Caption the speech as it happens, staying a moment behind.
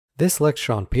This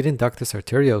lecture on patent ductus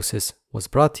arteriosus was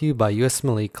brought to you by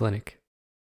USMLE Clinic.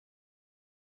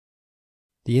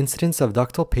 The incidence of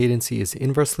ductal patency is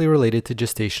inversely related to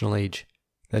gestational age.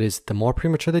 That is, the more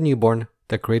premature the newborn,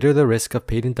 the greater the risk of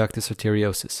patent ductus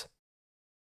arteriosus.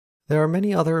 There are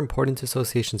many other important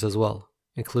associations as well,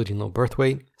 including low birth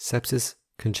weight, sepsis,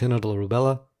 congenital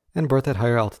rubella, and birth at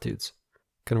higher altitudes.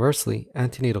 Conversely,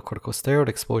 antenatal corticosteroid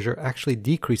exposure actually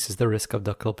decreases the risk of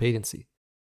ductal patency.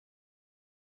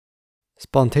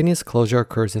 Spontaneous closure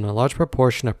occurs in a large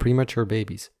proportion of premature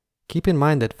babies. Keep in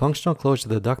mind that functional closure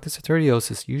of the ductus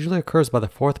arteriosus usually occurs by the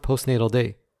 4th postnatal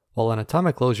day, while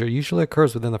anatomic closure usually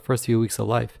occurs within the first few weeks of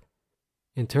life.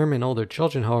 In term and older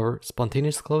children, however,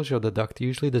 spontaneous closure of the duct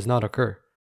usually does not occur.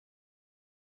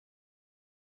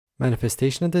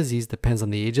 Manifestation of disease depends on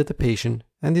the age of the patient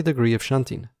and the degree of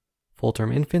shunting.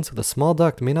 Full-term infants with a small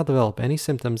duct may not develop any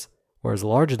symptoms, whereas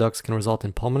large ducts can result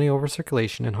in pulmonary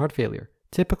overcirculation and heart failure,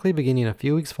 typically beginning a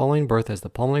few weeks following birth as the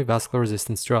pulmonary vascular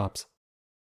resistance drops.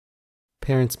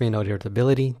 Parents may note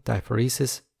irritability,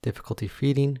 diaphoresis, difficulty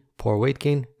feeding, poor weight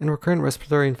gain, and recurrent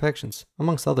respiratory infections,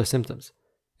 amongst other symptoms.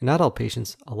 In adult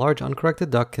patients, a large uncorrected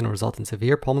duct can result in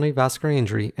severe pulmonary vascular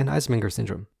injury and Eisminger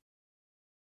syndrome.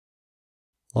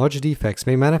 Large defects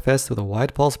may manifest with a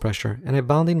wide pulse pressure and a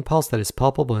bounding pulse that is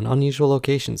palpable in unusual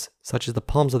locations, such as the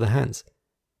palms of the hands.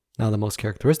 Now, the most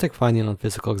characteristic finding on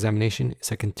physical examination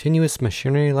is a continuous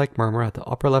machinery-like murmur at the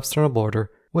upper left sternal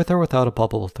border with or without a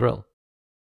palpable thrill.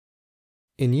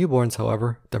 In newborns,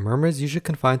 however, the murmur is usually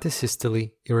confined to systole,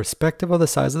 irrespective of the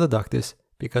size of the ductus,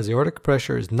 because aortic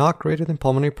pressure is not greater than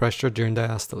pulmonary pressure during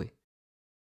diastole.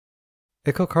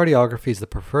 Echocardiography is the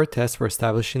preferred test for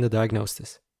establishing the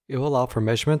diagnosis. It will allow for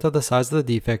measurement of the size of the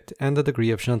defect and the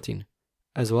degree of shunting.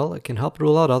 As well, it can help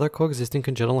rule out other coexisting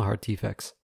congenital heart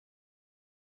defects.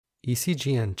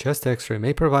 ECG and chest X-ray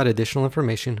may provide additional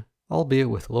information,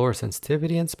 albeit with lower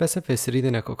sensitivity and specificity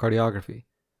than echocardiography.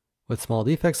 With small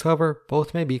defects, however,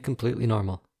 both may be completely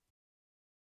normal.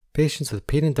 Patients with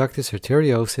patent ductus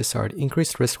arteriosus are at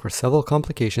increased risk for several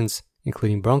complications,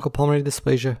 including bronchopulmonary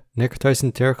dysplasia,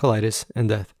 necrotising enterocolitis, and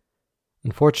death.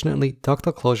 Unfortunately,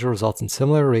 ductal closure results in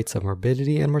similar rates of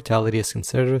morbidity and mortality as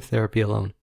conservative therapy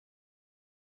alone.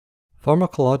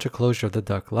 Pharmacologic closure of the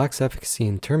duct lacks efficacy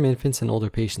in term infants and older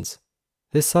patients.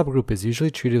 This subgroup is usually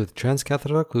treated with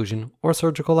transcatheter occlusion or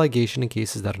surgical ligation in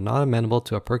cases that are not amenable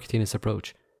to a percutaneous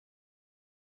approach,